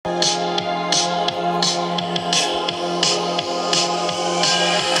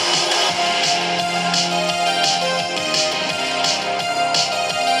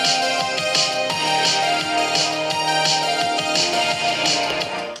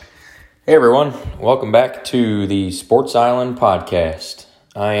Hey everyone, welcome back to the Sports Island podcast.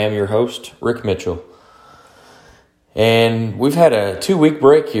 I am your host, Rick Mitchell. And we've had a 2-week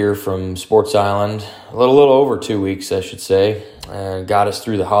break here from Sports Island, a little over 2 weeks, I should say. Got us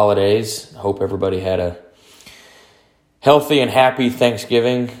through the holidays. Hope everybody had a healthy and happy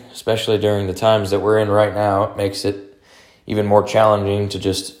Thanksgiving, especially during the times that we're in right now. It makes it even more challenging to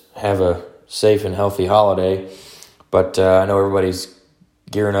just have a safe and healthy holiday. But I know everybody's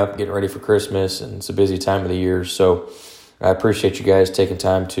gearing up, getting ready for Christmas, and it's a busy time of the year. So I appreciate you guys taking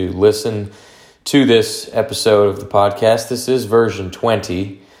time to listen to this episode of the podcast. This is version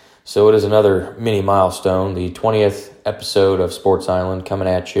 20, so it is another mini milestone, the 20th episode of Sports Island coming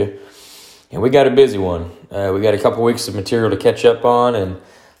at you. And we got a busy one. We got a couple weeks of material to catch up on and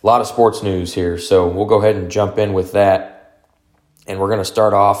a lot of sports news here. So we'll go ahead and jump in with that. And we're going to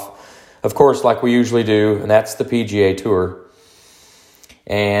start off, of course, like we usually do, and that's the PGA Tour.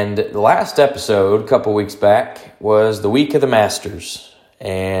 And the last episode, a couple weeks back, was the week of the Masters.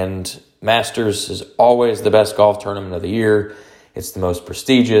 And Masters is always the best golf tournament of the year. It's the most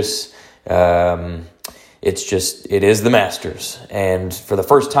prestigious. It is the Masters. And for the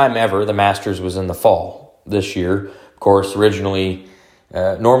first time ever, the Masters was in the fall this year. Of course, originally,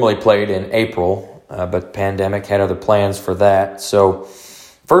 normally played in April, but the pandemic had other plans for that. So,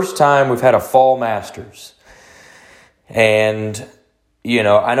 first time we've had a fall Masters. And you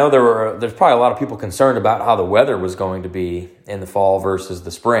know, I know there's probably a lot of people concerned about how the weather was going to be in the fall versus the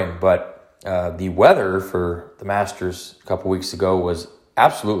spring, but the weather for the Masters a couple weeks ago was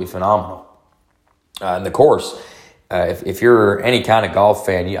absolutely phenomenal. And the course, if you're any kind of golf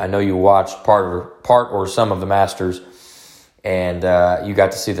fan, I know you watched part or some of the Masters, and you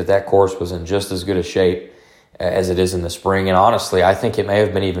got to see that course was in just as good a shape as it is in the spring. And honestly, I think it may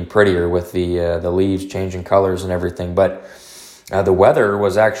have been even prettier with the leaves changing colors and everything, but the weather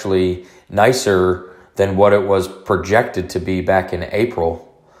was actually nicer than what it was projected to be back in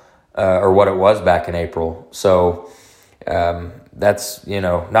April, or what it was back in April. So that's,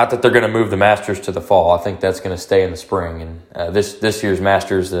 not that they're going to move the Masters to the fall. I think that's going to stay in the spring. And this year's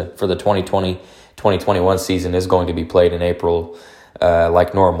Masters for the 2020-2021 season is going to be played in April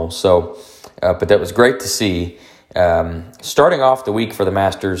like normal. So, but that was great to see. Starting off the week for the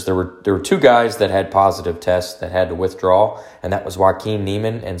Masters, there were two guys that had positive tests that had to withdraw, and that was Joaquin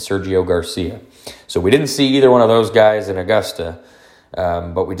Niemann and Sergio Garcia. So we didn't see either one of those guys in Augusta,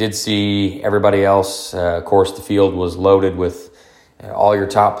 but we did see everybody else. Of course, the field was loaded with all your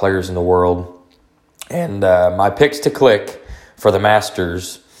top players in the world. And my picks to click for the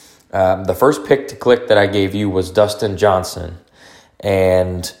Masters, the first pick to click that I gave you was Dustin Johnson,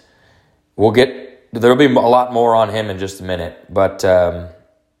 and there'll be a lot more on him in just a minute, but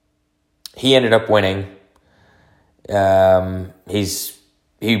he ended up winning.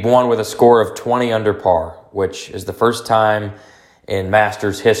 He won with a score of 20 under par, which is the first time in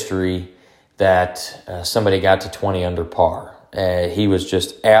Masters history that somebody got to 20 under par. He was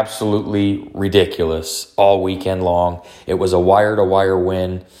just absolutely ridiculous all weekend long. It was a wire-to-wire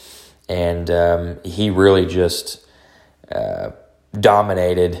win, and he really just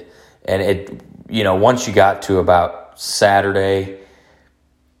dominated. And once you got to about Saturday,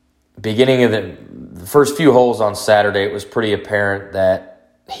 beginning of the first few holes on Saturday, it was pretty apparent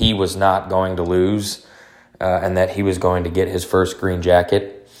that he was not going to lose and that he was going to get his first green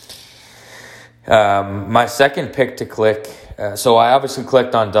jacket. My second pick to click, so I obviously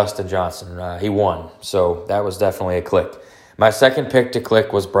clicked on Dustin Johnson. He won, so that was definitely a click. My second pick to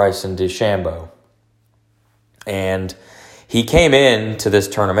click was Bryson DeChambeau. And he came in to this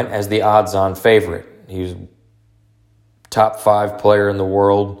tournament as the odds-on favorite. He was top 5 player in the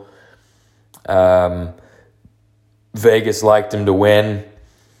world. Vegas liked him to win,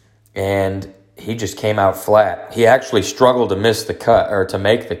 and he just came out flat. He actually struggled to make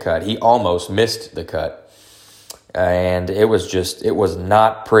the cut. He almost missed the cut, and it was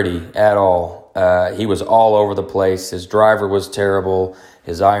not pretty at all. He was all over the place. His driver was terrible.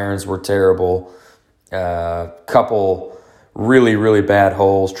 His irons were terrible. Couple really, really bad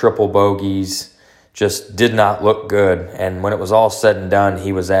holes, triple bogeys, just did not look good. And when it was all said and done,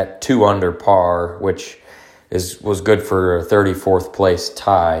 he was at 2 under par, which was good for a 34th place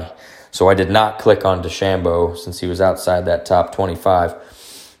tie. So I did not click on DeChambeau since he was outside that top 25.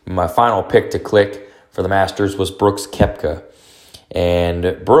 My final pick to click for the Masters was Brooks Koepka.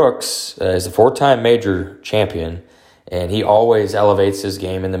 And Brooks is a 4-time major champion, and he always elevates his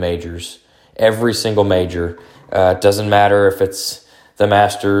game in the majors. Every single major. It doesn't matter if it's the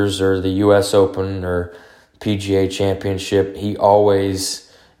Masters or the U.S. Open or PGA Championship. He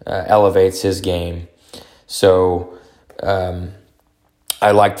always elevates his game. So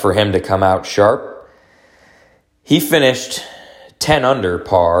I liked for him to come out sharp. He finished 10 under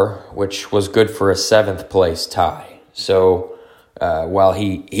par, which was good for a 7th place tie. So while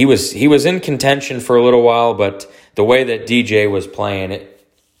he was in contention for a little while, but the way that DJ was playing it,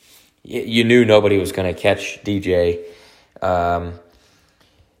 you knew nobody was going to catch DJ. I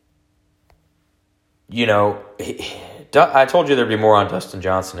told you there'd be more on Dustin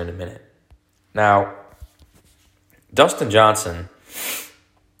Johnson in a minute. Now, Dustin Johnson,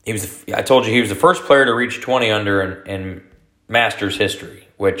 I told you he was the first player to reach 20 under in Masters history,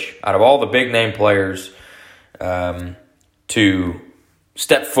 which out of all the big name players to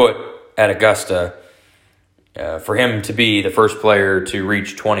step foot at Augusta, for him to be the first player to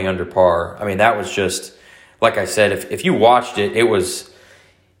reach 20 under par, I mean, that was just, like I said, if you watched it,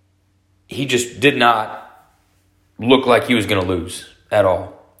 he just did not look like he was going to lose at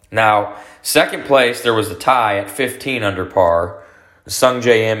all. Now, second place, there was a tie at 15 under par,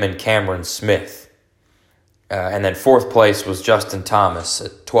 Sungjae Im and Cameron Smith. And then fourth place was Justin Thomas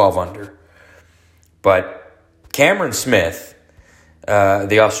at 12 under. But Cameron Smith,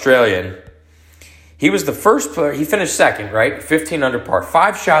 the Australian, he was the first player. He finished second, right? 15 under par,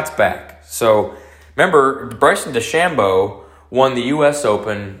 5 shots back. So remember, Bryson DeChambeau won the U.S.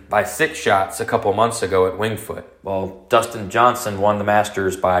 Open by 6 shots a couple months ago at Winged Foot. Well, Dustin Johnson won the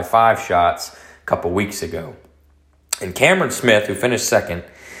Masters by 5 shots a couple weeks ago. And Cameron Smith, who finished second,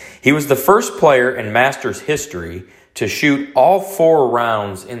 he was the first player in Masters history to shoot all 4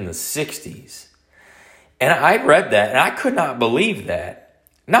 rounds in the 60s. And I read that, and I could not believe that.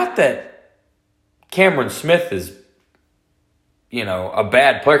 Not that Cameron Smith is, a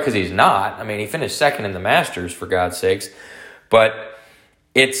bad player, because he's not. I mean, he finished second in the Masters, for God's sakes. But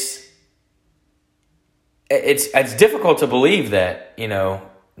it's difficult to believe that,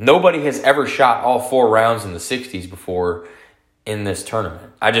 nobody has ever shot all 4 rounds in the 60s before in this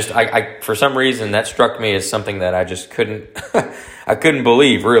tournament. I for some reason, that struck me as something that I just couldn't, I couldn't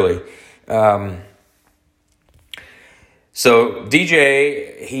believe, really. So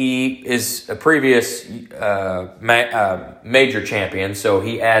DJ, he is a previous major champion, so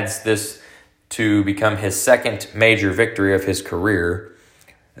he adds this to become his second major victory of his career.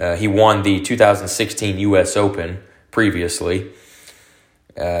 He won the 2016 U.S. Open previously.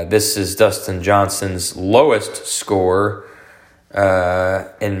 This is Dustin Johnson's lowest score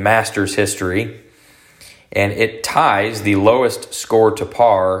in Masters history, and it ties the lowest score to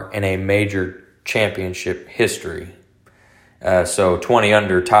par in a major championship history. So 20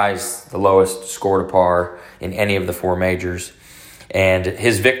 under ties the lowest score to par in any of the 4 majors. And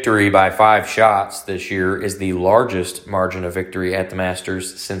his victory by 5 shots this year is the largest margin of victory at the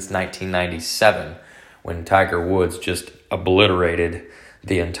Masters since 1997, when Tiger Woods just obliterated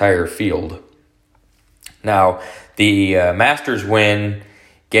the entire field. Now, the Masters win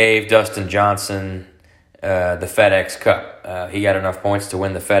gave Dustin Johnson the FedEx Cup. He got enough points to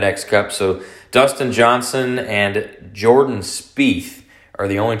win the FedEx Cup. So Dustin Johnson and Jordan Spieth are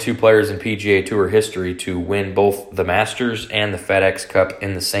the only 2 players in PGA Tour history to win both the Masters and the FedEx Cup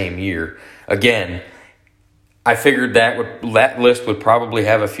in the same year. Again, I figured that list would probably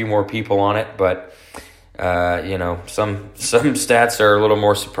have a few more people on it, but some stats are a little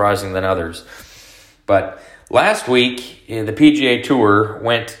more surprising than others. But last week, the PGA Tour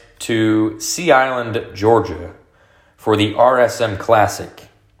went to Sea Island, Georgia, for the RSM Classic,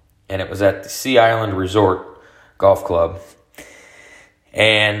 and it was at the Sea Island Resort Golf Club.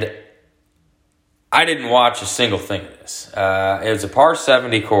 And I didn't watch a single thing of this. It was a par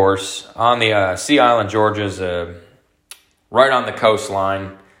 70 course on the Sea Island, Georgia's right on the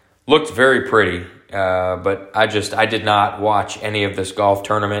coastline. Looked very pretty, but I did not watch any of this golf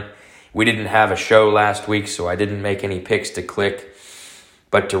tournament. We didn't have a show last week, so I didn't make any picks to click.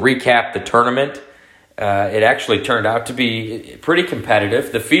 But to recap the tournament, it actually turned out to be pretty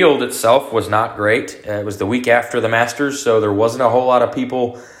competitive. The field itself was not great. It was the week after the Masters, so there wasn't a whole lot of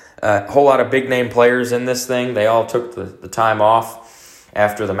people, a whole lot of big-name players in this thing. They all took the time off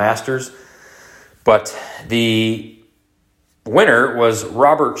after the Masters. But the winner was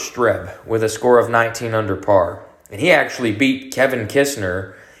Robert Streb with a score of 19 under par. And he actually beat Kevin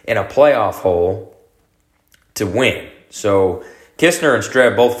Kisner in a playoff hole to win. So Kisner and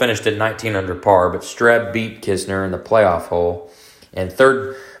Streb both finished at 19 under par, but Streb beat Kisner in the playoff hole. And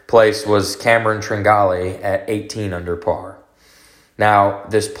third place was Cameron Tringale at 18 under par. Now,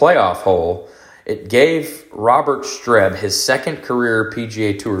 this playoff hole, it gave Robert Streb his second career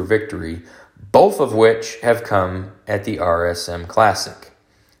PGA Tour victory, both of which have come at the RSM Classic.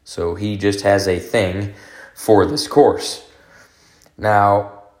 So he just has a thing for this course.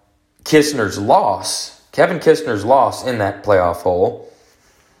 Now, Kevin Kisner's loss in that playoff hole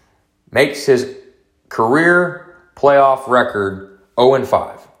makes his career playoff record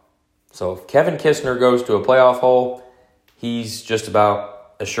 0-5. So if Kevin Kistner goes to a playoff hole, he's just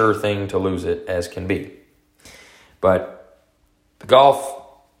about a sure thing to lose it as can be. But the golf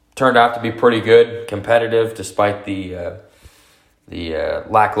turned out to be pretty good, competitive, despite the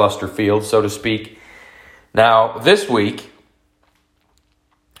lackluster field, so to speak. Now, this week,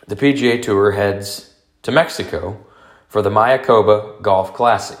 the PGA Tour heads to Mexico for the Mayakoba Golf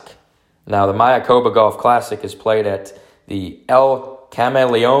Classic. Now, the Mayakoba Golf Classic is played at the El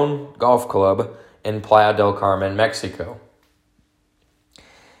Camaleon Golf Club in Playa del Carmen, Mexico.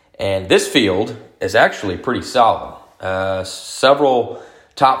 And this field is actually pretty solid. Several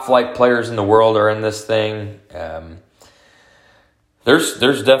top-flight players in the world are in this thing.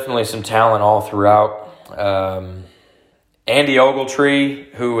 There's definitely some talent all throughout. Andy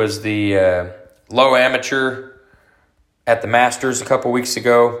Ogletree, who was the low amateur at the Masters a couple weeks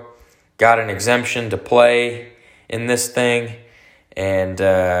ago, got an exemption to play in this thing, and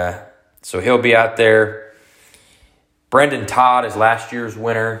so he'll be out there. Brendan Todd is last year's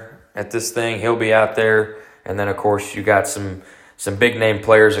winner at this thing. He'll be out there. And then, of course, you got some big-name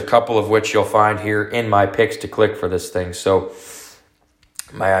players, a couple of which you'll find here in my picks to click for this thing. So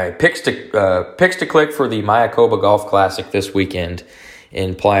my picks to click for the Mayakoba Golf Classic this weekend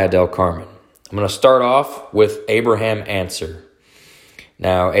in Playa del Carmen. I'm going to start off with Abraham Ancer.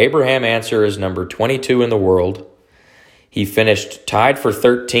 Now, Abraham Ancer is number 22 in the world. He finished tied for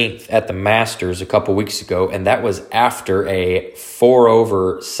 13th at the Masters a couple weeks ago, and that was after a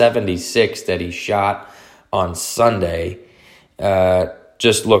 4-over-76 that he shot on Sunday.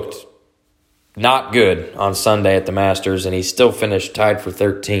 Just looked not good on Sunday at the Masters, and he still finished tied for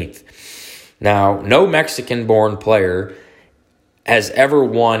 13th. Now, no Mexican-born player has ever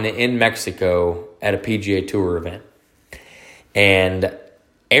won in Mexico at a PGA Tour event. And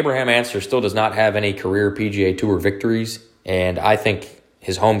Abraham Ancer still does not have any career PGA Tour victories, and I think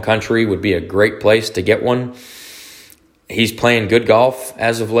his home country would be a great place to get one. He's playing good golf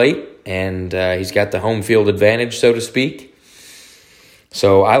as of late, and he's got the home field advantage, so to speak.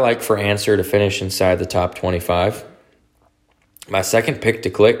 So I like for Ancer to finish inside the top 25. My second pick to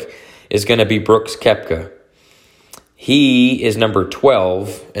click is going to be Brooks Koepka. He is number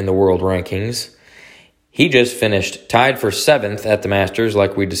 12 in the world rankings. He just finished tied for 7th at the Masters,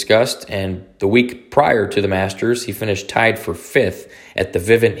 like we discussed, and the week prior to the Masters, he finished tied for 5th at the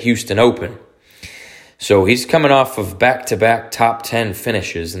Vivint Houston Open. So he's coming off of back-to-back top 10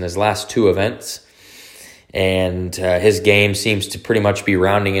 finishes in his last two events, and his game seems to pretty much be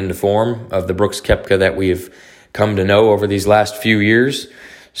rounding into form of the Brooks Koepka that we've come to know over these last few years.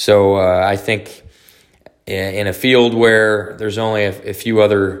 So I think in a field where there's only a few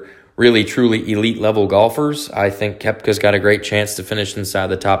other really, truly elite-level golfers, I think Koepka's got a great chance to finish inside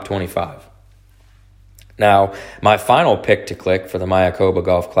the top 25. Now, my final pick to click for the Mayakoba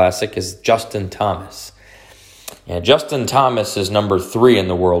Golf Classic is Justin Thomas. And Justin Thomas is number 3 in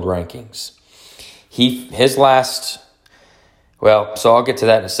the world rankings. So I'll get to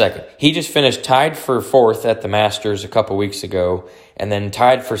that in a second. He just finished tied for 4th at the Masters a couple weeks ago, and then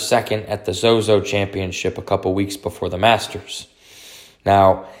tied for 2nd at the Zozo Championship a couple weeks before the Masters.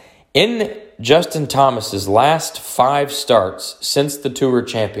 Now, in Justin Thomas's last 5 starts since the Tour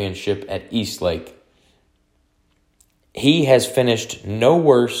Championship at Eastlake, he has finished no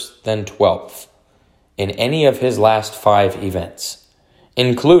worse than 12th in any of his last 5 events,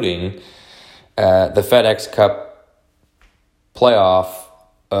 including the FedEx Cup playoff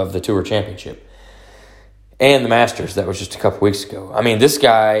of the Tour Championship and the Masters that was just a couple weeks ago. I mean, this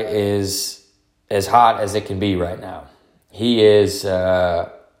guy is as hot as it can be right now. He is,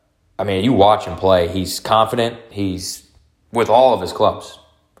 you watch him play. He's confident. He's with all of his clubs.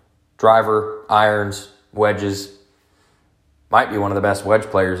 Driver, irons, wedges. Might be one of the best wedge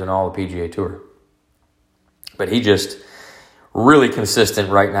players in all the PGA Tour. But he just really consistent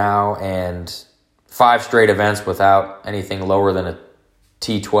right now, and 5 straight events without anything lower than a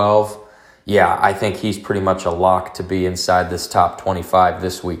T12. Yeah, I think he's pretty much a lock to be inside this top 25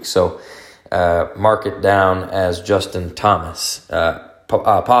 this week. So mark it down as Justin Thomas,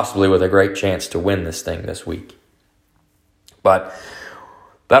 possibly with a great chance to win this thing this week. But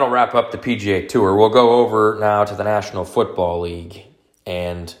that'll wrap up the PGA Tour. We'll go over now to the National Football League,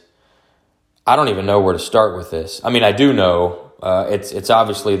 and I don't even know where to start with this. I mean, I do know it's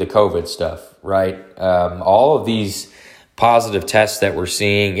obviously the COVID stuff, right? All of these positive tests that we're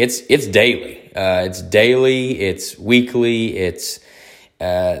seeing, it's daily. It's daily, it's weekly, it's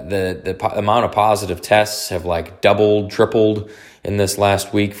the amount of positive tests have like doubled, tripled in this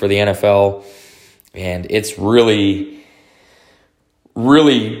last week for the NFL, and it's really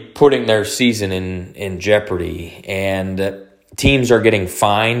really putting their season in jeopardy. And teams are getting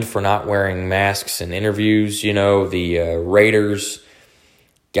fined for not wearing masks in interviews. The Raiders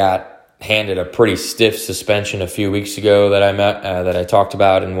got handed a pretty stiff suspension a few weeks ago that I talked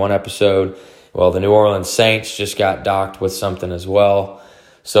about in one episode. Well, the New Orleans Saints just got docked with something as well.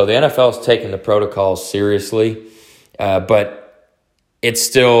 So the NFL's taking the protocols seriously, but it's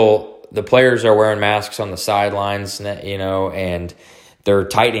still, the players are wearing masks on the sidelines, and they're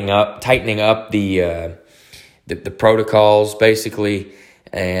tightening up the protocols basically,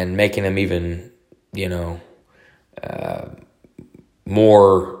 and making them even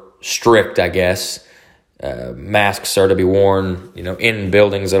more strict, I guess. Masks are to be worn, in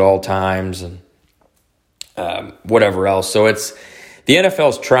buildings at all times, and whatever else. So the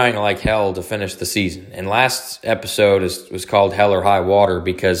NFL's trying like hell to finish the season. And last episode was called Hell or High Water,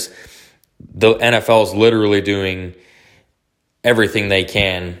 because the NFL's literally doing everything they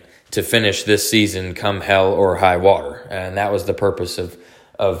can to finish this season come hell or high water. And that was the purpose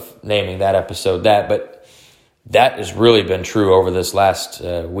of naming that episode that. But that has really been true over this last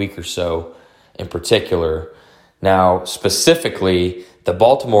week or so in particular. Now, specifically, the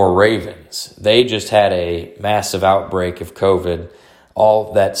Baltimore Ravens, they just had a massive outbreak of COVID,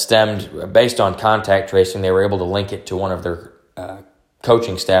 all that stemmed, based on contact tracing. They were able to link it to one of their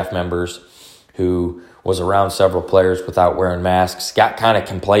coaching staff members who was around several players without wearing masks, got kind of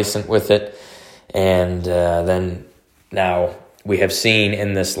complacent with it. And then now we have seen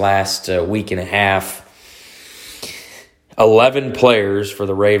in this last week and a half, 11 players for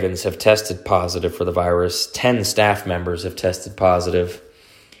the Ravens have tested positive for the virus, 10 staff members have tested positive,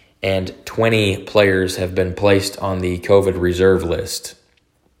 and 20 players have been placed on the COVID reserve list,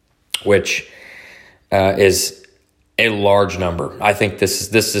 which is a large number. I think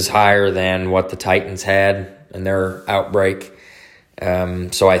this is higher than what the Titans had in their outbreak.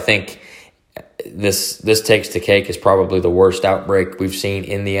 So I think this takes the cake as probably the worst outbreak we've seen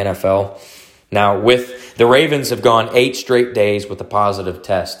in the NFL. Now, with the Ravens have gone 8 straight days with a positive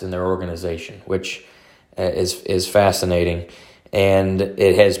test in their organization, which is fascinating, and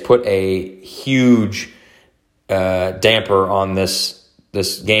it has put a huge damper on this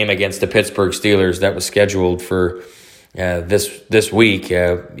game against the Pittsburgh Steelers that was scheduled for this week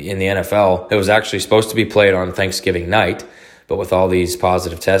in the NFL. It was actually supposed to be played on Thanksgiving night, but with all these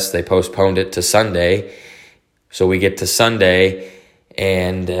positive tests, they postponed it to Sunday. So we get to Sunday,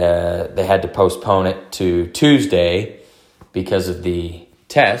 and they had to postpone it to Tuesday because of the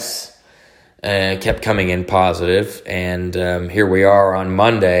tests. Kept coming in positive, and here we are on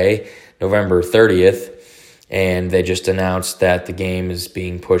Monday, November 30th, and they just announced that the game is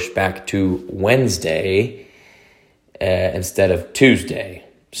being pushed back to Wednesday instead of Tuesday.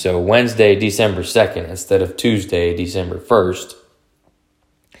 So Wednesday, December 2nd instead of Tuesday, December 1st.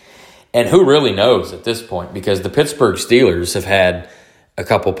 And who really knows at this point, because the Pittsburgh Steelers have had a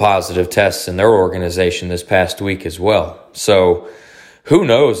couple positive tests in their organization this past week as well. So who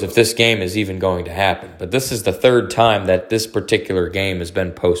knows if this game is even going to happen. But this is the third time that this particular game has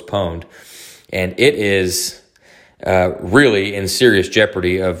been postponed. And it is really in serious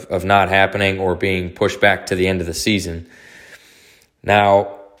jeopardy of not happening or being pushed back to the end of the season.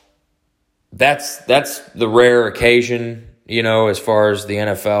 Now, that's the rare occasion, as far as the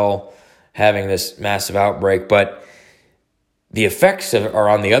NFL having this massive outbreak. But the effects are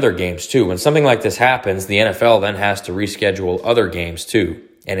on the other games too. When something like this happens, the NFL then has to reschedule other games too.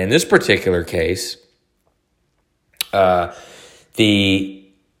 And in this particular case, the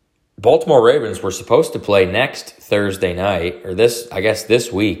Baltimore Ravens were supposed to play next Thursday night, or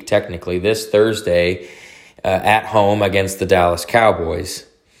this week, technically, this Thursday, at home against the Dallas Cowboys.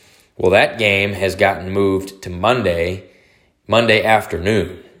 Well, that game has gotten moved to Monday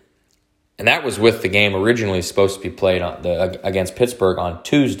afternoon. And that was with the game originally supposed to be played against Pittsburgh on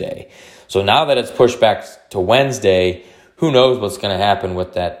Tuesday. So now that it's pushed back to Wednesday, who knows what's going to happen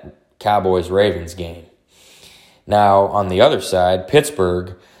with that Cowboys-Ravens game. Now, on the other side,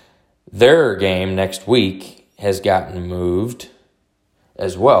 Pittsburgh, their game next week has gotten moved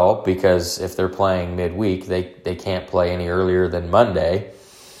as well, because if they're playing midweek, they can't play any earlier than Monday.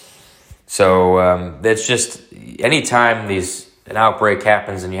 So it's just, anytime an outbreak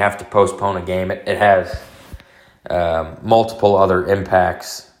happens and you have to postpone a game, it has multiple other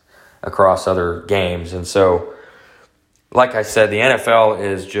impacts across other games. And so, like I said, the NFL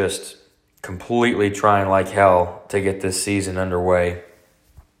is just completely trying like hell to get this season underway.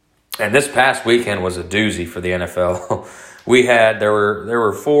 And this past weekend was a doozy for the NFL. There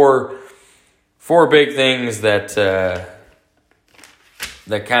were four big things that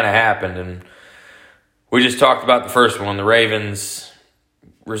kind of happened, and we just talked about the first one. The Ravens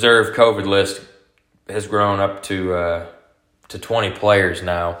reserve COVID list has grown up to 20 players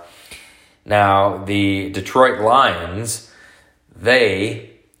now. Now, the Detroit Lions, they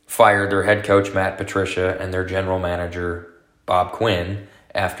fired their head coach, Matt Patricia, and their general manager, Bob Quinn,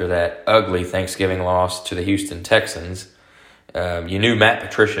 after that ugly Thanksgiving loss to the Houston Texans. You knew Matt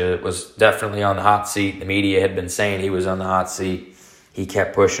Patricia was definitely on the hot seat. The media had been saying he was on the hot seat. He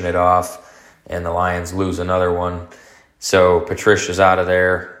kept pushing it off, and the Lions lose another one. So Patricia's out of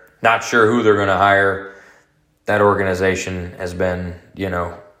there. Not sure who they're going to hire. That organization has been,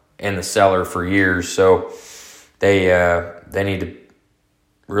 in the cellar for years. So they need to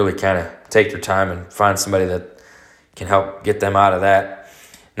really kind of take their time and find somebody that can help get them out of that.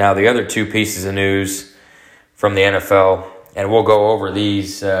 Now, the other two pieces of news from the NFL, and we'll go over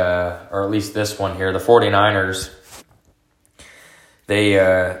these, or at least this one here. The 49ers,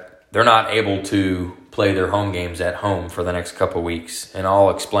 they're not able to play their home games at home for the next couple weeks, and I'll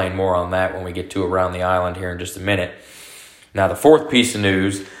explain more on that when we get to Around the Island here in just a minute. Now, the fourth piece of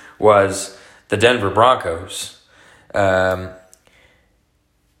news was the Denver Broncos. They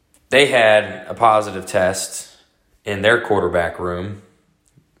had a positive test in their quarterback room,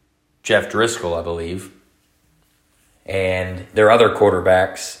 Jeff Driscoll, I believe, and their other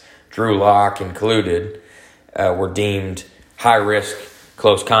quarterbacks, Drew Lock included, were deemed high-risk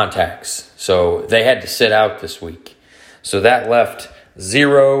close contacts. So they had to sit out this week. So that left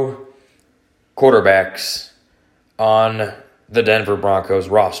 0 quarterbacks on the Denver Broncos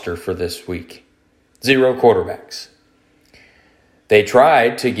roster for this week. 0 quarterbacks. They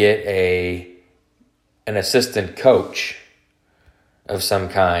tried to get an assistant coach of some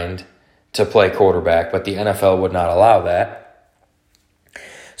kind to play quarterback, but the NFL would not allow that.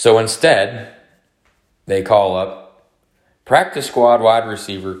 So instead, they call up practice squad wide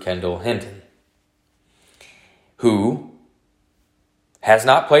receiver Kendall Hinton, who has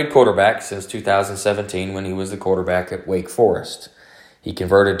not played quarterback since 2017 when he was the quarterback at Wake Forest. He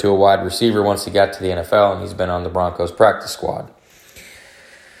converted to a wide receiver once he got to the NFL, and he's been on the Broncos practice squad.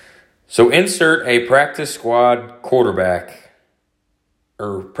 So insert a practice squad quarterback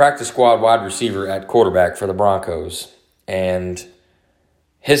or practice squad wide receiver at quarterback for the Broncos, and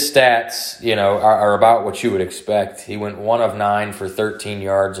his stats, are about what you would expect. He went 1 of 9 for 13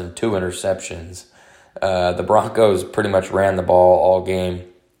 yards and 2 interceptions. The Broncos pretty much ran the ball all game,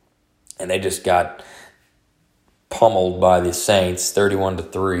 and they just got pummeled by the Saints,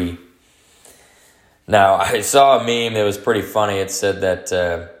 31-3. Now, I saw a meme that was pretty funny. It said that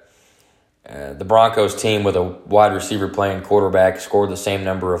the Broncos team with a wide receiver playing quarterback scored the same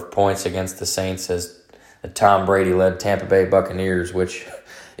number of points against the Saints as the Tom Brady-led Tampa Bay Buccaneers, which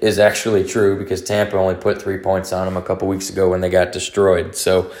is actually true because Tampa only put 3 points on them a couple weeks ago when they got destroyed.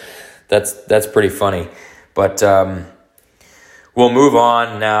 So that's pretty funny. But we'll move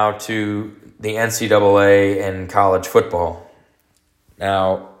on now to the NCAA and college football.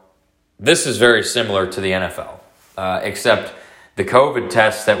 Now, this is very similar to the NFL, except the COVID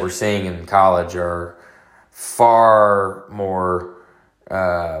tests that we're seeing in college are far more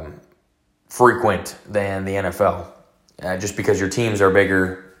frequent than the NFL. Just because your teams are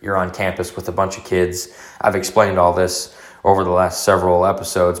bigger, you're on campus with a bunch of kids. I've explained all this over the last several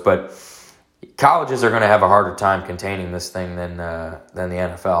episodes, but colleges are going to have a harder time containing this thing than the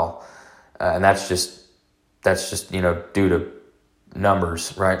NFL, and that's just due to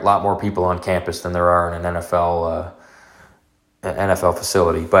numbers, right? A lot more people on campus than there are in an NFL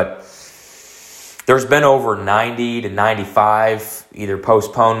facility, but there's been over 90 to 95 either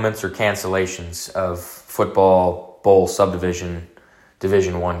postponements or cancellations of football bowl subdivision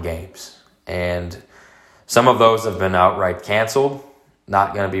Division I games. And some of those have been outright canceled,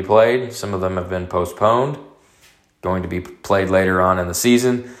 not going to be played. Some of them have been postponed, going to be played later on in the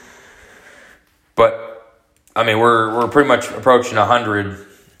season. But, I mean, we're pretty much approaching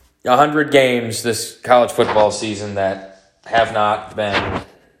 100 games this college football season that have not been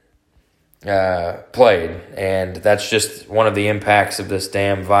played. And that's just one of the impacts of this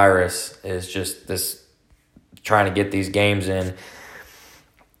damn virus, is just this trying to get these games in.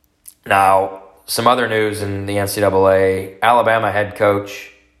 Now, some other news in the NCAA, Alabama head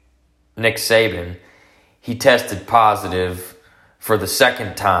coach Nick Saban, he tested positive for the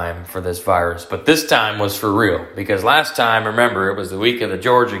second time for this virus. But this time was for real, because last time, remember, it was the week of the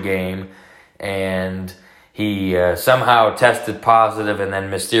Georgia game, and he somehow tested positive and then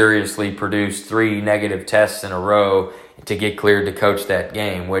mysteriously produced 3 negative tests in a row to get cleared to coach that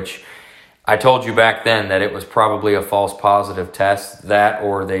game, which I told you back then that it was probably a false positive test, that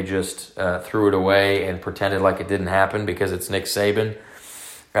or they just threw it away and pretended like it didn't happen because it's Nick Saban.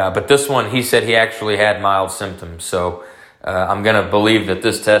 But this one, he said he actually had mild symptoms, so I'm going to believe that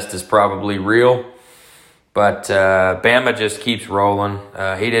this test is probably real. But Bama just keeps rolling.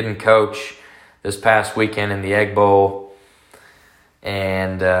 He didn't coach this past weekend in the Egg Bowl,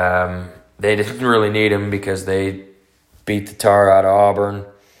 and they didn't really need him because they beat the tar out of Auburn.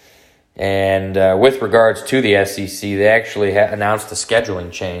 And with regards to the SEC, they actually announced a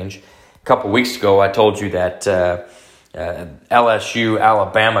scheduling change. A couple weeks ago, I told you that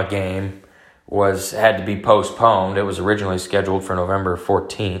LSU-Alabama game had to be postponed. It was originally scheduled for November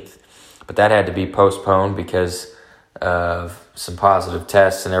 14th. But that had to be postponed because of some positive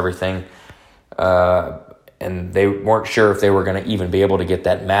tests and everything. And they weren't sure if they were going to even be able to get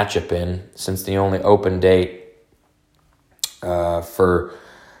that matchup in, since the only open date for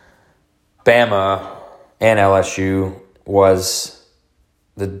Bama and LSU was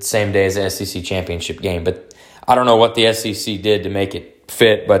the same day as the SEC championship game. But I don't know what the SEC did to make it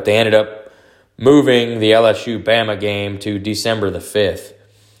fit, but they ended up moving the LSU-Bama game to December the 5th.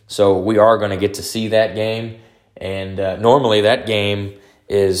 So we are going to get to see that game, and normally that game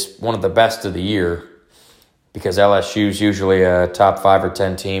is one of the best of the year because LSU is usually a top 5 or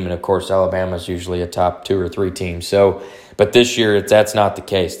 10 team, and of course Alabama is usually a top 2 or 3 team. So, but this year that's not the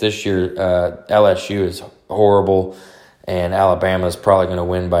case. This year LSU is horrible, and Alabama is probably going to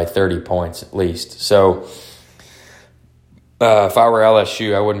win by 30 points at least. So if I were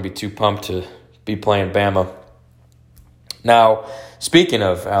LSU, I wouldn't be too pumped to be playing Bama. Now, speaking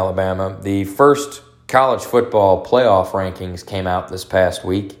of Alabama, the first college football playoff rankings came out this past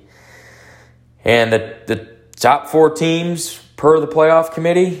week. And the top 4 teams per the playoff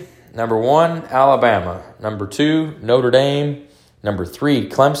committee: number 1, Alabama; number 2, Notre Dame; number 3,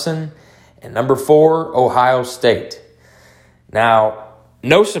 Clemson; and number 4, Ohio State. Now,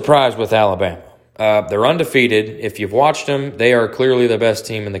 no surprise with Alabama. They're undefeated. If you've watched them, they are clearly the best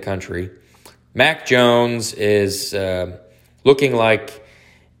team in the country. Mac Jones is looking like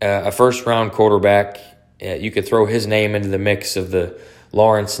a first-round quarterback. You could throw his name into the mix of the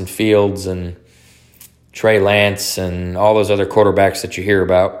Lawrence and Fields and Trey Lance and all those other quarterbacks that you hear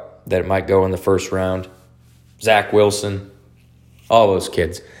about that might go in the first round. Zach Wilson, all those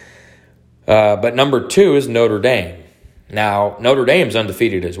kids. But number 2 is Notre Dame. Now, Notre Dame's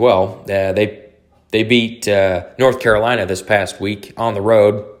undefeated as well. They beat North Carolina this past week on the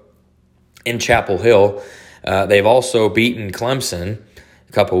road in Chapel Hill. They've also beaten Clemson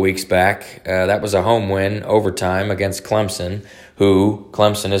a couple weeks back. That was a home win, overtime, against Clemson,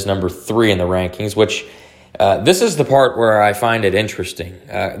 Clemson is number 3 in the rankings, which this is the part where I find it interesting.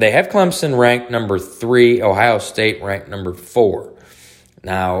 They have Clemson ranked number 3, Ohio State ranked number 4.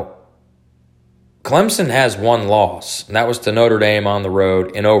 Now, Clemson has one loss, and that was to Notre Dame on the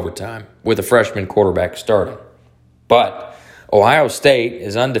road in overtime with a freshman quarterback starting. But Ohio State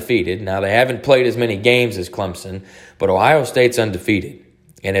is undefeated. Now, they haven't played as many games as Clemson, but Ohio State's undefeated.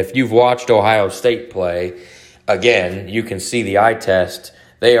 And if you've watched Ohio State play, again, you can see the eye test.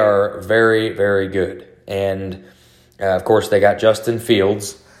 They are very, very good. And, of course, they got Justin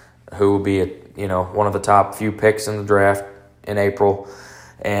Fields, who will be one of the top few picks in the draft in April.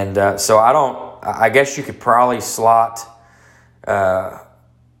 And so I guess you could probably slot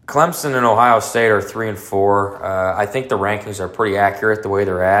Clemson and Ohio State are 3 and 4. I think the rankings are pretty accurate the way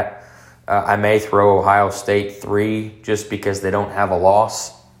they're at. I may throw Ohio State 3 just because they don't have a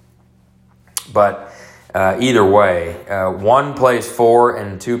loss. But either way, 1 plays 4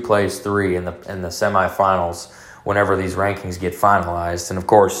 and 2 plays 3 in the semifinals whenever these rankings get finalized. And of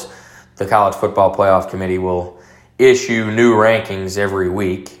course, the College Football Playoff Committee will issue new rankings every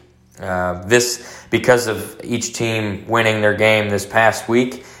week. Because of each team winning their game this past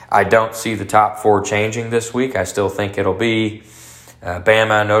week, I don't see the top 4 changing this week. I still think it'll be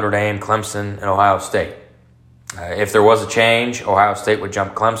Bama, Notre Dame, Clemson, and Ohio State. If there was a change, Ohio State would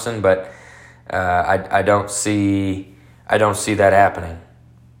jump Clemson, but I don't see that happening.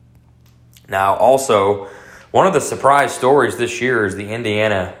 Now, also, one of the surprise stories this year is the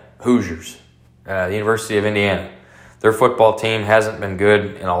Indiana Hoosiers, the University of Indiana. Their football team hasn't been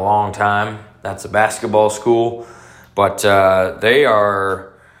good in a long time. That's a basketball school, but they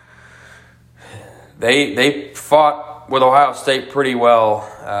fought with Ohio State pretty well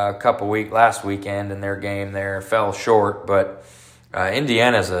last weekend in their game there. Fell short, but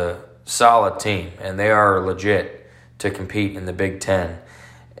Indiana's a solid team, and they are legit to compete in the Big Ten.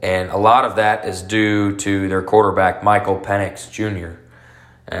 And a lot of that is due to their quarterback, Michael Penix Jr.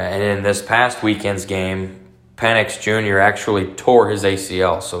 And in this past weekend's game, Penix Jr. actually tore his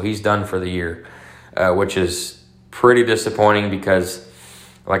ACL, so he's done for the year, which is pretty disappointing because,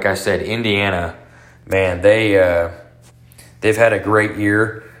 like I said, Indiana, man, they've had a great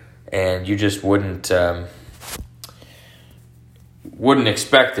year, and you just wouldn't wouldn't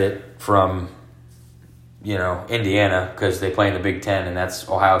expect it from, Indiana, because they play in the Big Ten, and that's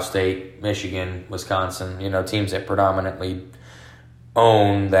Ohio State, Michigan, Wisconsin, teams that predominantly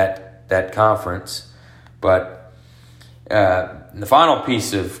own that conference. But the final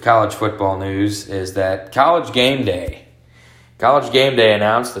piece of college football news is that College Game Day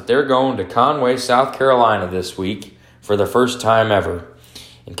announced that they're going to Conway, South Carolina this week for the first time ever.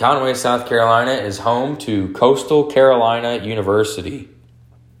 And Conway, South Carolina is home to Coastal Carolina University,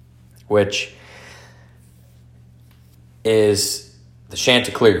 which is the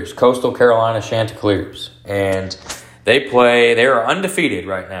Chanticleers, Coastal Carolina Chanticleers. And they are undefeated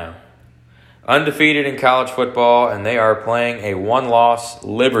right now. Undefeated in college football, and they are playing a one-loss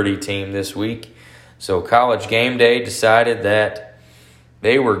Liberty team this week. So College Game Day decided that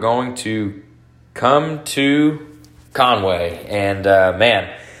they were going to come to Conway. And,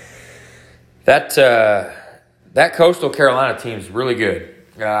 that Coastal Carolina team is really good.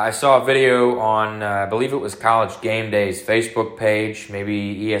 I saw a video on, I believe it was College Game Day's Facebook page,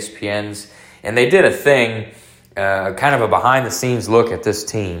 maybe ESPN's, and they did a thing, kind of a behind-the-scenes look at this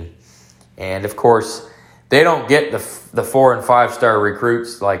team. And, of course, they don't get the 4- and 5-star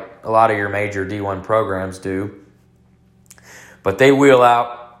recruits like a lot of your major D1 programs do, but they wheel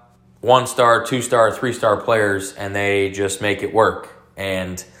out 1-star, 2-star, 3-star players, and they just make it work.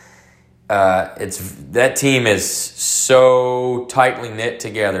 And that team is so tightly knit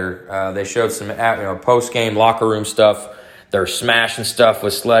together. They showed some post-game locker room stuff. They're smashing stuff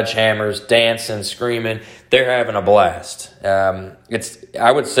with sledgehammers, dancing, screaming. They're having a blast. I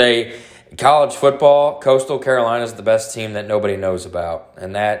would say college football, Coastal Carolina is the best team that nobody knows about,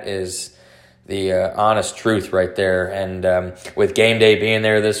 and that is the honest truth right there. And with Game Day being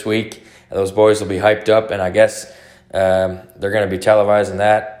there this week, those boys will be hyped up, and I guess they're going to be televising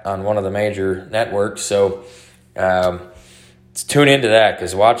that on one of the major networks. So tune into that,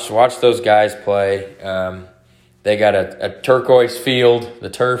 because watch those guys play. They got a turquoise field. The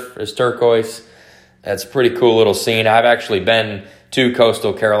turf is turquoise. That's a pretty cool little scene. I've actually been to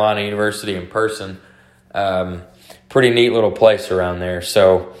Coastal Carolina University in person. Pretty neat little place around there.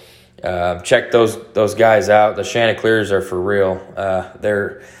 So check those guys out. The Chanticleers are for real.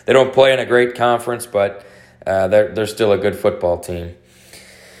 They don't play in a great conference, but they're still a good football team.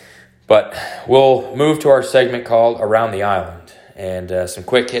 But we'll move to our segment called Around the Island, and some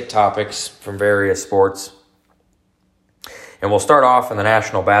quick hit topics from various sports. And we'll start off in the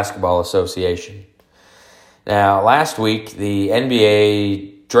National Basketball Association. Now, last week, the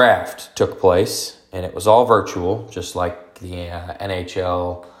NBA draft took place, and it was all virtual, just like the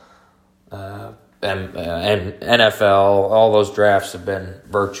NHL, and NFL. All those drafts have been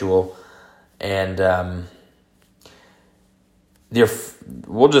virtual. And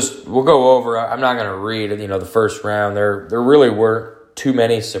we'll go over. I'm not going to read the first round. There really weren't too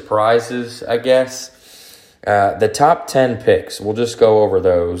many surprises, I guess. The top 10 picks, we'll just go over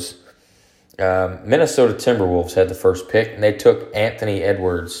those. Minnesota Timberwolves had the first pick, and they took Anthony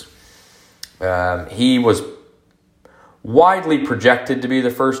Edwards. He was widely projected to be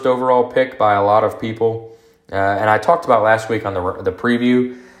the first overall pick by a lot of people. And I talked about last week on the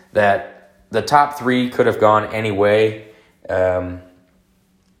preview that the top 3 could have gone any way. I'll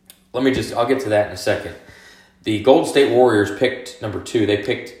get to that in a second. The Golden State Warriors picked number 2. They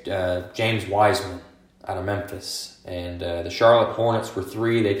picked James Wiseman out of Memphis. And the Charlotte Hornets were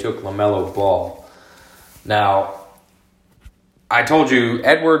 3. They took LaMelo Ball. Now, I told you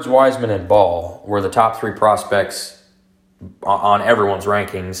Edwards, Wiseman, and Ball were the top 3 prospects on everyone's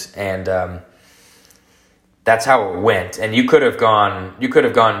rankings, and that's how it went. And you could have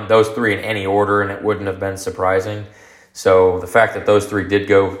gone those 3 in any order, and it wouldn't have been surprising. So the fact that those 3 did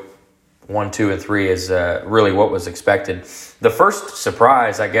go 1, 2, and 3 is really what was expected. The first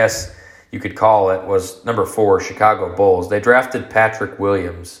surprise, I guess you could call it, was number 4, Chicago Bulls. They drafted Patrick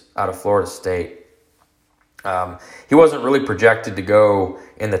Williams out of Florida State. He wasn't really projected to go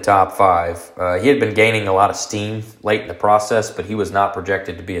in the top 5. He had been gaining a lot of steam late in the process, but he was not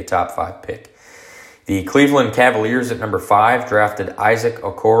projected to be a top 5 pick. The Cleveland Cavaliers at number 5 drafted Isaac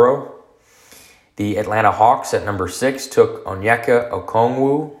Okoro. The Atlanta Hawks at number 6 took Onyeka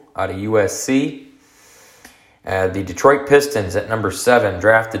Okongwu out of USC. The Detroit Pistons at number 7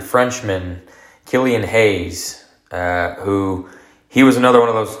 drafted Frenchman Killian Hayes, who he was another one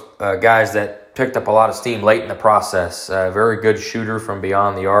of those guys that picked up a lot of steam late in the process. Very good shooter from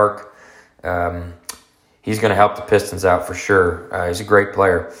beyond the arc. He's going to help the Pistons out for sure. He's a great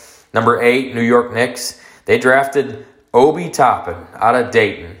player. Number 8, New York Knicks. They drafted Obi Toppin out of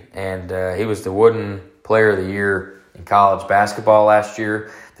Dayton, and he was the Wooden Player of the Year in college basketball last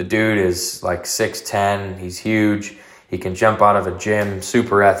year. The dude is like 6'10". He's huge. He can jump out of a gym,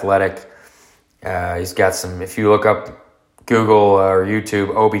 super athletic. He's got some, if you look up Google or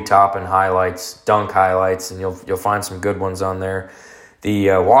YouTube, Obi Toppin highlights, dunk highlights, and you'll find some good ones on there. The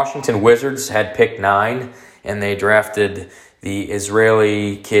Washington Wizards had pick 9, and they drafted the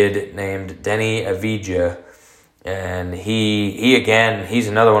Israeli kid named Deni Avdija. And he's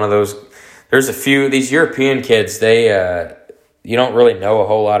another one of those. There's a few, these European kids, you don't really know a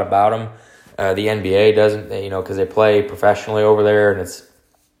whole lot about them. The NBA doesn't, because they play professionally over there, and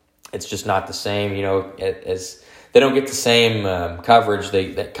it's just not the same, as they don't get the same coverage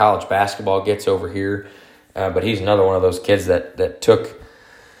that college basketball gets over here. But he's another one of those kids that took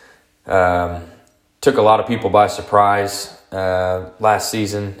a lot of people by surprise last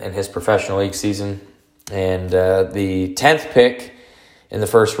season in his professional league season. And the 10th pick in the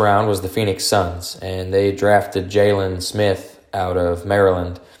first round was the Phoenix Suns, and they drafted Jalen Smith out of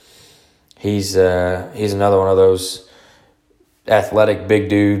Maryland. He's another one of those athletic big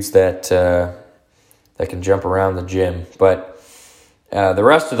dudes that can jump around the gym. But the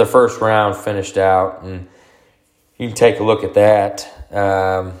rest of the first round finished out, and you can take a look at that.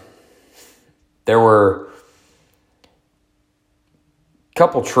 There were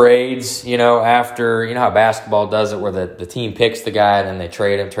couple trades, after, how basketball does it, where the team picks the guy and then they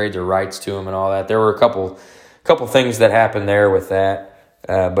trade their rights to him and all that. There were a couple things that happened there with that,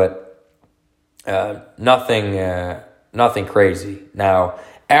 but nothing crazy. Now,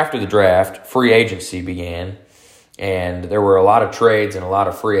 after the draft, free agency began, and there were a lot of trades and a lot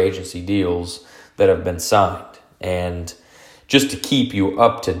of free agency deals that have been signed. And just to keep you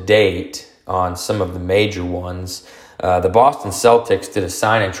up to date on some of the major ones, the Boston Celtics did a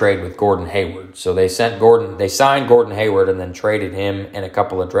sign and trade with Gordon Hayward. So they signed Gordon Hayward and then traded him and a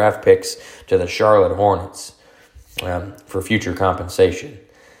couple of draft picks to the Charlotte Hornets for future compensation.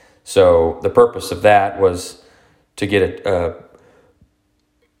 So the purpose of that was to get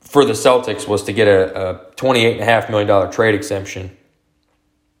for the Celtics was to get a $28.5 million trade exemption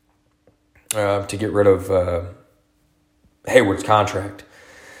to get rid of Hayward's contract.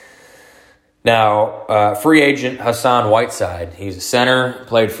 Now, free agent Hassan Whiteside. He's a center,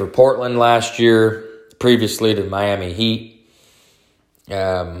 played for Portland last year, previously to Miami Heat.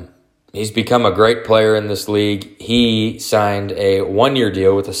 He's become a great player in this league. He signed a 1-year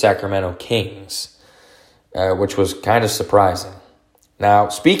deal with the Sacramento Kings, which was kind of surprising. Now,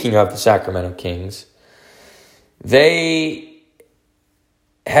 speaking of the Sacramento Kings, they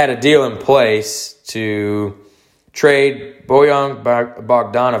had a deal in place to trade Bojan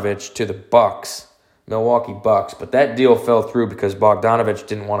Bogdanovic to the Milwaukee Bucks, but that deal fell through because Bogdanovic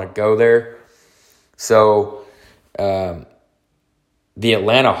didn't want to go there. So the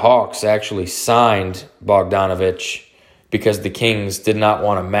Atlanta Hawks actually signed Bogdanovic because the Kings did not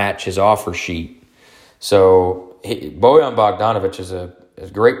want to match his offer sheet. So Bojan Bogdanovic is a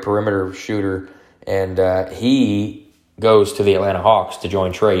great perimeter shooter, and he goes to the Atlanta Hawks to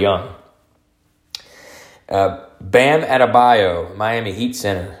join Trae Young. Bam Adebayo, Miami Heat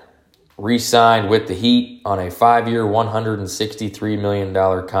center, re-signed with the Heat on a 5-year, $163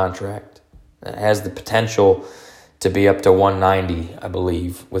 million contract. It has the potential to be up to $190, I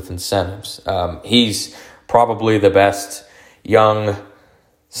believe, with incentives. He's probably the best young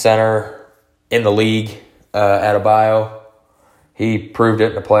center in the league, Adebayo. He proved it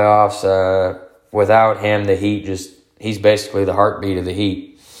in the playoffs. Without him, the Heat he's basically the heartbeat of the Heat.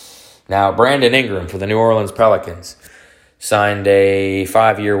 Now, Brandon Ingram for the New Orleans Pelicans signed a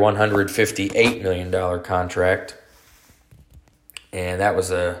 5-year, $158 million contract. And that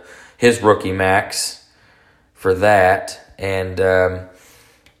was his rookie max for that. And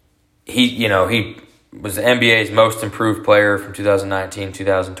he was the NBA's most improved player from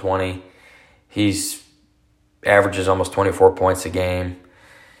 2019-2020. He's averages almost 24 points a game.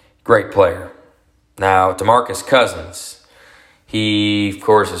 Great player. Now, DeMarcus Cousins. He, of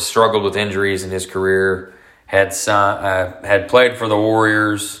course, has struggled with injuries in his career, had played for the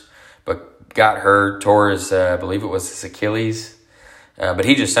Warriors, but got hurt, tore his, I believe it was his Achilles. But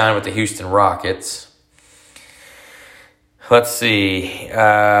he just signed with the Houston Rockets. Let's see.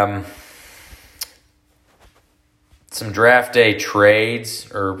 Some draft day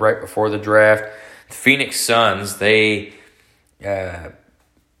trades, or right before the draft. The Phoenix Suns, they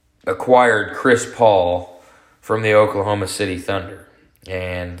acquired Chris Paul from the Oklahoma City Thunder.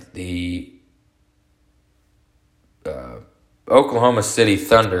 And the Oklahoma City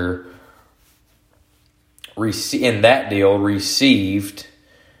Thunder, in that deal, received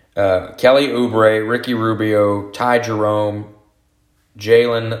Kelly Oubre, Ricky Rubio, Ty Jerome,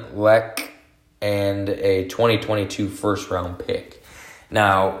 Jalen Leck, and a 2022 first-round pick.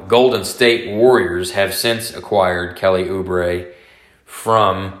 Now, Golden State Warriors have since acquired Kelly Oubre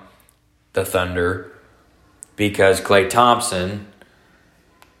from the Thunder because Klay Thompson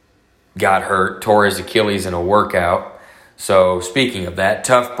got hurt, tore his Achilles in a workout. So, speaking of that,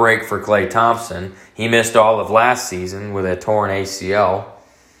 tough break for Klay Thompson. He missed all of last season with a torn ACL.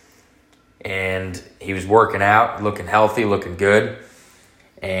 And he was working out, looking healthy, looking good.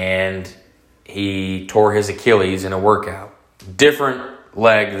 And he tore his Achilles in a workout. Different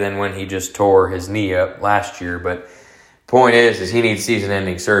leg than when he just tore his knee up last year. But point is he needs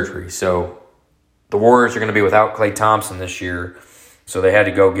season-ending surgery. So the Warriors are going to be without Klay Thompson this year. So they had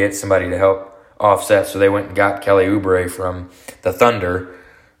to go get somebody to help offset. So they went and got Kelly Oubre from the Thunder.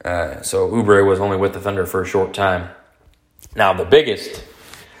 So Oubre was only with the Thunder for a short time. Now the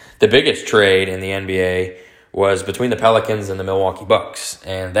biggest trade in the NBA was between the Pelicans and the Milwaukee Bucks.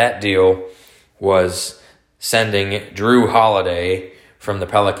 And that deal was sending Jrue Holiday from the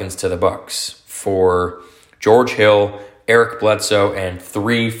Pelicans to the Bucks for George Hill, Eric Bledsoe, and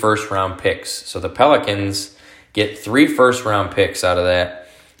 3 first-round picks. So the Pelicans get 3 first-round picks out of that,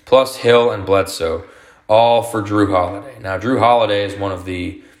 plus Hill and Bledsoe, all for Jrue Holiday. Now, Jrue Holiday is one of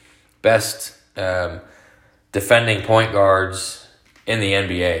the best defending point guards in the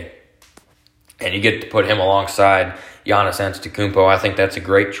NBA. And you get to put him alongside Giannis Antetokounmpo. I think that's a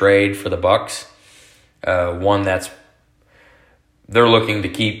great trade for the Bucks. One that's they're looking to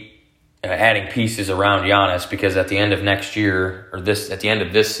keep adding pieces around Giannis because at the end of next year, at the end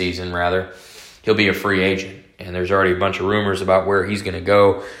of this season rather, he'll be a free agent. And there's already a bunch of rumors about where he's going to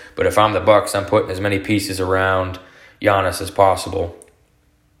go. But if I'm the Bucks, I'm putting as many pieces around Giannis as possible.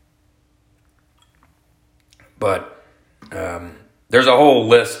 But there's a whole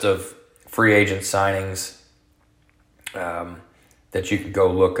list of free agent signings that you can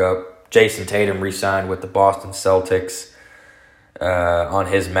go look up. Jason Tatum re-signed with the Boston Celtics on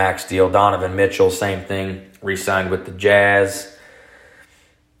his max deal. Donovan Mitchell, same thing, re-signed with the Jazz.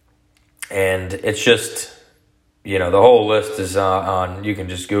 And it's just, the whole list is on, you can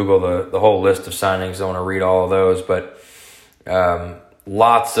just Google the whole list of signings. I don't want to read all of those, but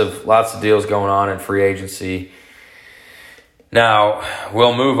lots of deals going on in free agency. Now,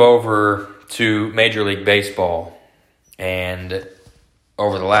 we'll move over to Major League Baseball. And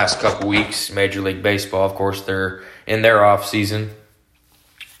over the last couple weeks, Major League Baseball, of course, they're in their off season.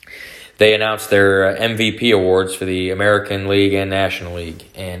 They announced their MVP awards for the American League and National League.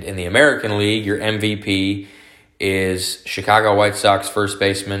 And in the American League, your MVP is Chicago White Sox first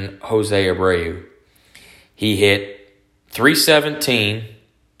baseman Jose Abreu. He hit .317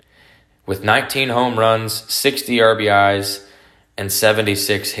 with 19 home runs, 60 RBIs, and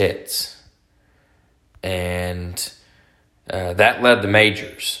 76 hits. And that led the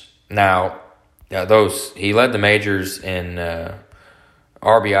majors. Now, he led the majors in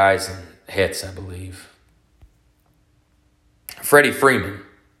RBIs and hits, I believe. Freddie Freeman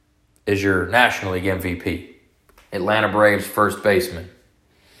is your National League MVP. Atlanta Braves first baseman.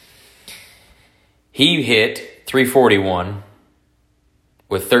 He hit .341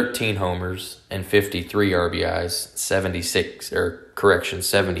 with 13 homers and 53 RBIs,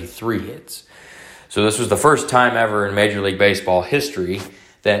 73 hits. So this was the first time ever in Major League Baseball history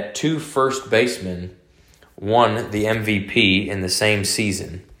that 2 first basemen won the MVP in the same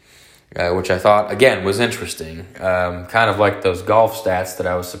season, which I thought, again, was interesting. Kind of like those golf stats that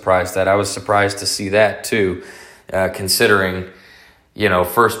I was surprised at. I was surprised to see that too, considering,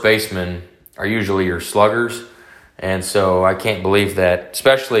 first basemen are usually your sluggers. And so I can't believe that,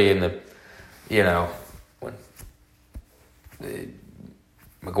 especially in the, when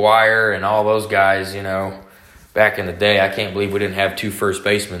McGuire and all those guys, back in the day, I can't believe we didn't have 2 first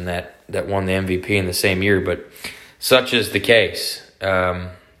basemen that won the MVP in the same year, but such is the case.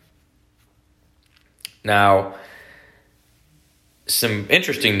 Now, some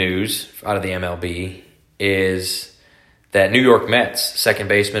interesting news out of the MLB is that New York Mets second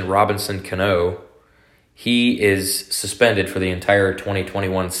baseman Robinson Cano, he is suspended for the entire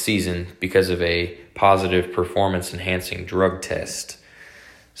 2021 season because of a positive performance-enhancing drug test.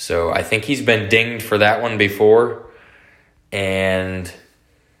 So I think he's been dinged for that one before, and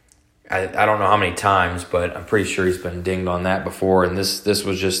I don't know how many times, but I'm pretty sure he's been dinged on that before, and this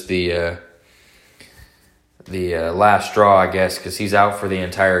was just the last straw, I guess, because he's out for the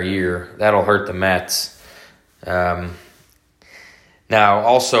entire year. That'll hurt the Mets. Now,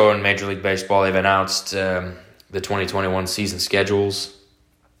 also in Major League Baseball, they've announced the 2021 season schedules.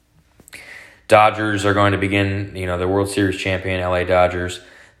 Dodgers are going to begin, the World Series champion LA Dodgers.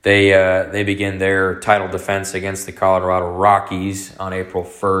 They begin their title defense against the Colorado Rockies on April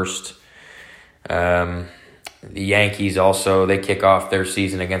 1st. The Yankees also, they kick off their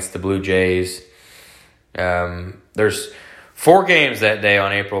season against the Blue Jays. There's 4 games that day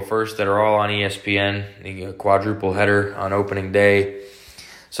on April 1st that are all on ESPN. The quadruple header on opening day.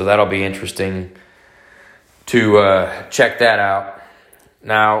 So that'll be interesting to check that out.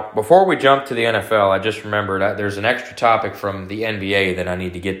 Now, before we jump to the NFL, I just remembered there's an extra topic from the NBA that I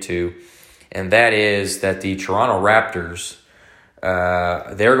need to get to, and that is that the Toronto Raptors,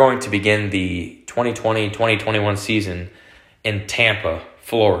 they're going to begin the 2020-2021 season in Tampa,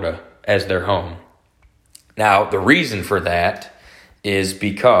 Florida, as their home. Now, the reason for that is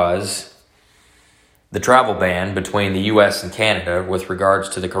because the travel ban between the U.S. and Canada with regards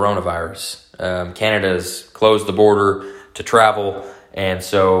to the coronavirus. Canada's closed the border to travel, and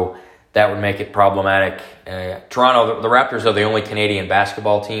so that would make it problematic. Toronto, the Raptors are the only Canadian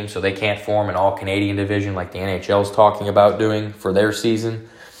basketball team, so they can't form an all-Canadian division like the NHL is talking about doing for their season.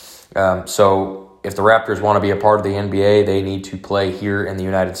 So if the Raptors want to be a part of the NBA, they need to play here in the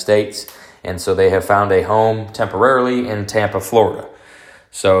United States, and so they have found a home temporarily in Tampa, Florida.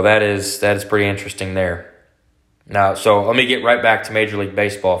 So that is pretty interesting there. Now, so let me get right back to Major League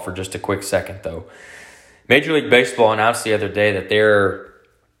Baseball for just a quick second, though. Major League Baseball announced the other day that they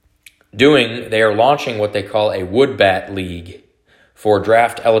are launching what they call a Wood Bat League for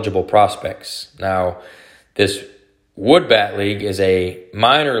draft-eligible prospects. Now, this Wood Bat League is a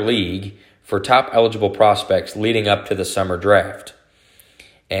minor league for top-eligible prospects leading up to the summer draft.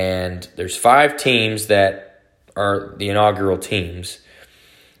 And there's 5 teams that are the inaugural teams.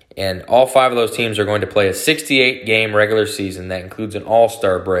 And all 5 of those teams are going to play a 68-game regular season that includes an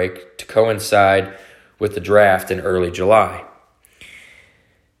all-star break to coincide with the draft in early July.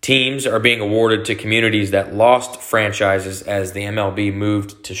 Teams are being awarded to communities that lost franchises as the MLB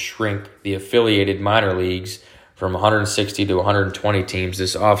moved to shrink the affiliated minor leagues from 160 to 120 teams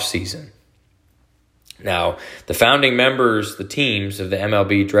this offseason. Now, the founding members, the teams of the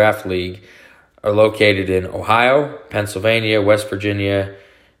MLB Draft League, are located in Ohio, Pennsylvania, West Virginia,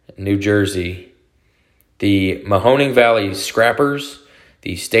 New Jersey. The Mahoning Valley Scrappers,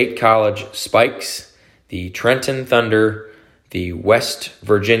 the State College Spikes, the Trenton Thunder, the West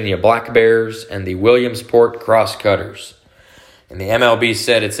Virginia Black Bears, and the Williamsport Crosscutters. And the MLB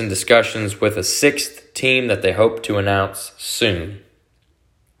said it's in discussions with a 6th team that they hope to announce soon.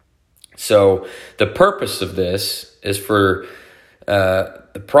 So the purpose of this is for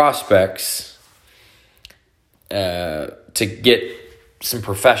the prospects to get some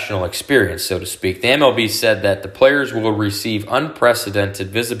professional experience, so to speak. The MLB said that the players will receive unprecedented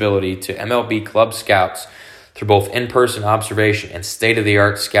visibility to MLB club scouts through both in-person observation and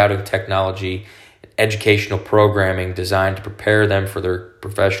state-of-the-art scouting technology and educational programming designed to prepare them for their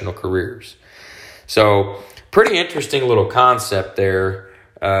professional careers. So, pretty interesting little concept there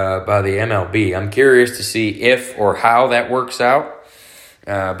by the MLB. I'm curious to see if or how that works out,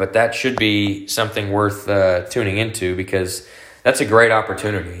 but that should be something worth tuning into because that's a great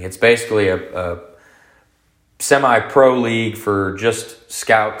opportunity. It's basically a semi-pro league for just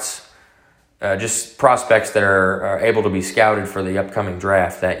scouts, just prospects that are able to be scouted for the upcoming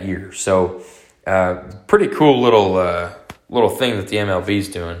draft that year. So, pretty cool little thing that the MLB is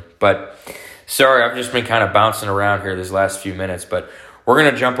doing. But sorry, I've just been kind of bouncing around here these last few minutes. But we're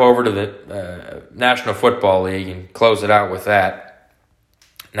going to jump over to the National Football League and close it out with that.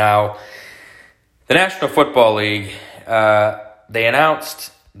 Now, the National Football League, they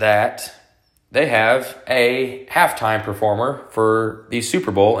announced that they have a halftime performer for the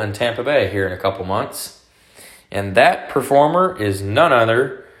Super Bowl in Tampa Bay here in a couple months. And that performer is none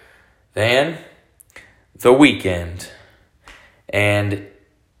other than The Weeknd. And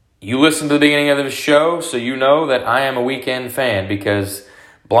you listened to the beginning of the show, so you know that I am a Weeknd fan because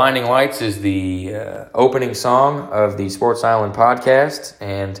Blinding Lights is the opening song of the Sports Island podcast,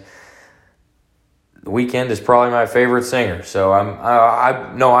 and The Weeknd is probably my favorite singer, so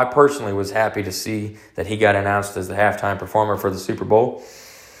I personally was happy to see that he got announced as the halftime performer for the Super Bowl.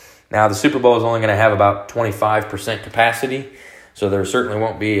 Now, the Super Bowl is only going to have about 25% capacity, so there certainly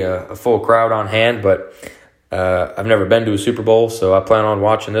won't be a full crowd on hand, but I've never been to a Super Bowl, so I plan on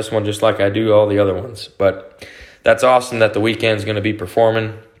watching this one just like I do all the other ones. But that's awesome that The Weeknd's going to be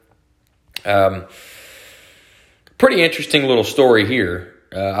performing. Pretty interesting little story here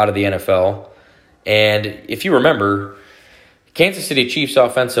out of the NFL. And if you remember, Kansas City Chiefs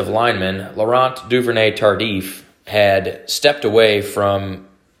offensive lineman Laurent Duvernay-Tardif had stepped away from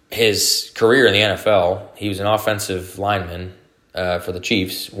his career in the NFL. He was an offensive lineman for the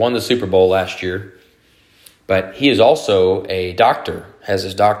Chiefs, won the Super Bowl last year. But he is also a doctor, has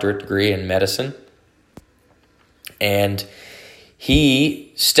his doctorate degree in medicine. And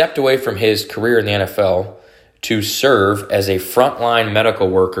he stepped away from his career in the NFL to serve as a frontline medical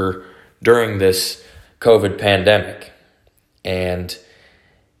worker during this COVID pandemic. And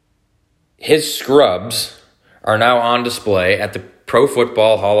his scrubs are now on display at the Pro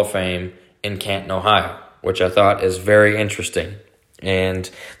Football Hall of Fame in Canton, Ohio, which I thought is very interesting. And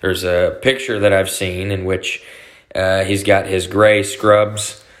there's a picture that I've seen in which he's got his gray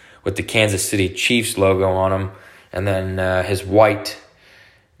scrubs with the Kansas City Chiefs logo on them, and then his white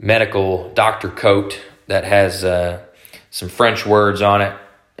medical doctor coat that has some French words on it,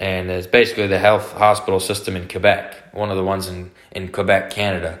 and it's basically the health hospital system in Quebec, one of the ones in Quebec,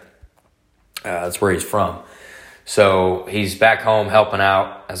 Canada. That's where he's from. So he's back home helping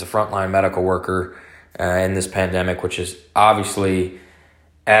out as a frontline medical worker in this pandemic, which is obviously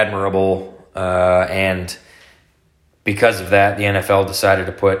admirable. And because of that, the NFL decided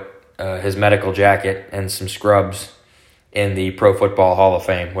to put his medical jacket and some scrubs in the Pro Football Hall of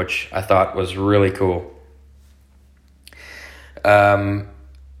Fame, which I thought was really cool.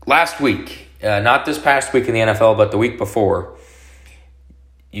 Last week, not this past week in the NFL, but the week before,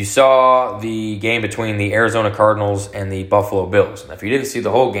 you saw the game between the Arizona Cardinals and the Buffalo Bills. And if you didn't see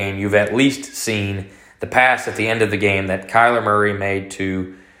the whole game, you've at least seen the pass at the end of the game that Kyler Murray made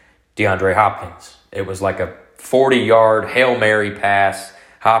to DeAndre Hopkins. It was like a 40-yard Hail Mary pass.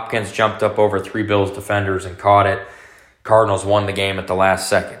 Hopkins jumped up over 3 Bills defenders and caught it. Cardinals won the game at the last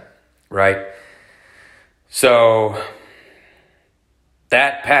second, right? So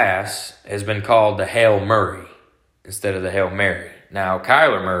that pass has been called the Hail Murray instead of the Hail Mary. Now,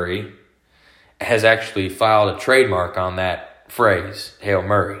 Kyler Murray has actually filed a trademark on that phrase, Hail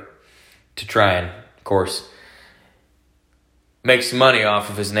Murray, to try and, of course, make some money off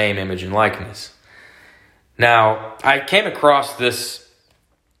of his name, image, and likeness. Now, I came across this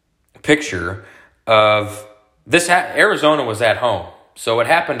picture of this. Arizona was at home, so it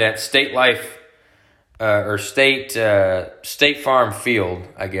happened at State Farm Field,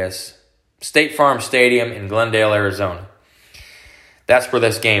 I guess, State Farm Stadium in Glendale, Arizona. That's where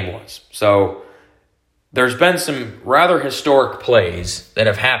this game was. So there's been some rather historic plays that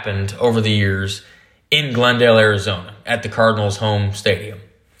have happened over the years in Glendale, Arizona, at the Cardinals' home stadium.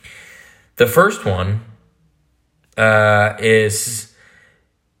 The first one is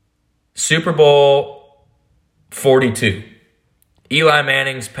Super Bowl 42. Eli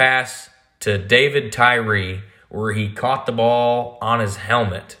Manning's pass to David Tyree, where he caught the ball on his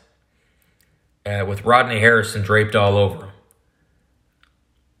helmet with Rodney Harrison draped all over him.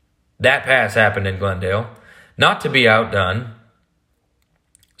 That pass happened in Glendale. Not to be outdone,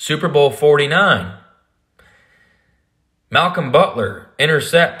 Super Bowl 49. Malcolm Butler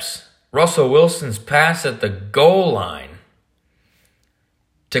intercepts Russell Wilson's pass at the goal line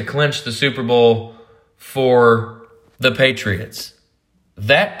to clinch the Super Bowl for the Patriots.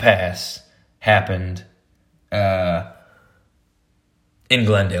 That pass happened in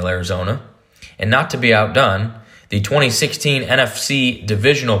Glendale, Arizona. And not to be outdone, the 2016 NFC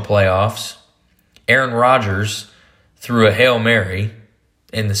Divisional Playoffs, Aaron Rodgers threw a Hail Mary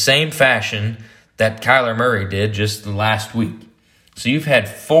in the same fashion that Kyler Murray did just last week. So you've had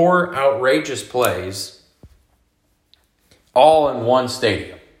 4 outrageous plays all in one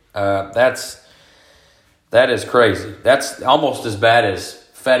stadium. That is crazy. That's almost as bad as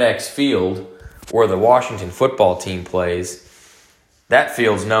FedEx Field, where the Washington football team plays. That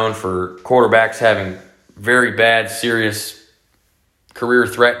field's known for quarterbacks having very bad, serious,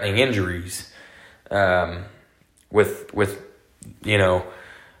 career-threatening injuries. With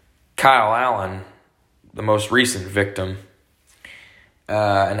Kyle Allen, the most recent victim,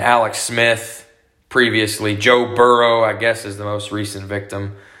 and Alex Smith previously. Joe Burrow, I guess, is the most recent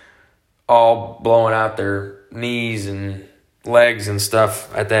victim. All blowing out their knees and legs and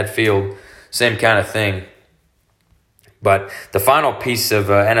stuff at that field. Same kind of thing. But the final piece of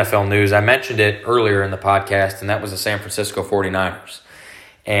NFL news, I mentioned it earlier in the podcast, and that was the San Francisco 49ers.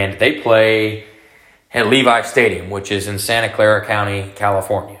 And they play at Levi Stadium, which is in Santa Clara County,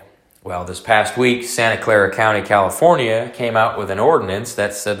 California. Well, this past week, Santa Clara County, California came out with an ordinance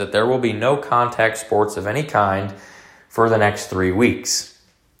that said that there will be no contact sports of any kind for the next 3 weeks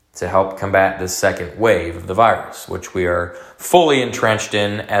to help combat this second wave of the virus, which we are fully entrenched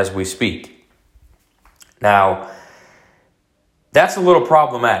in as we speak. Now, that's a little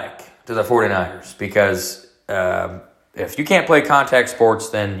problematic to the 49ers because if you can't play contact sports,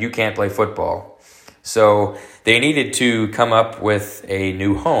 then you can't play football. So they needed to come up with a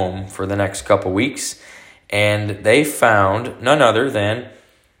new home for the next couple weeks, and they found none other than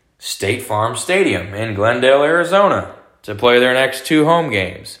State Farm Stadium in Glendale, Arizona, to play their next 2 home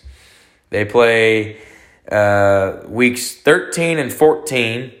games. They play weeks 13 and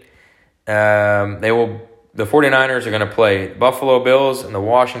 14. They will the 49ers are going to play Buffalo Bills and the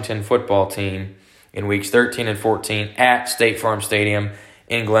Washington football team in weeks 13 and 14 at State Farm Stadium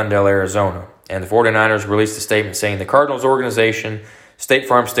in Glendale, Arizona. And the 49ers released a statement saying the Cardinals organization, State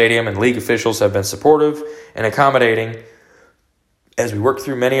Farm Stadium, and league officials have been supportive and accommodating as we work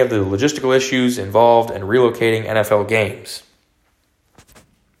through many of the logistical issues involved in relocating NFL games.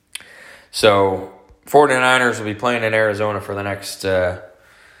 So, 49ers will be playing in Arizona for the next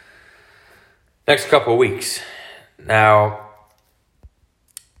couple of weeks. Now,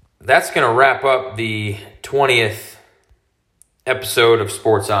 that's going to wrap up the 20th episode of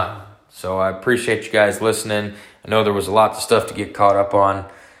Sports On. So I appreciate you guys listening. I know there was a lot of stuff to get caught up on.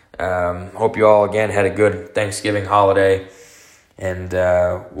 Hope you all, again, had a good Thanksgiving holiday. And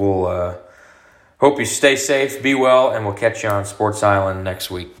we'll hope you stay safe, be well, and we'll catch you on Sports Island next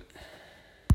week.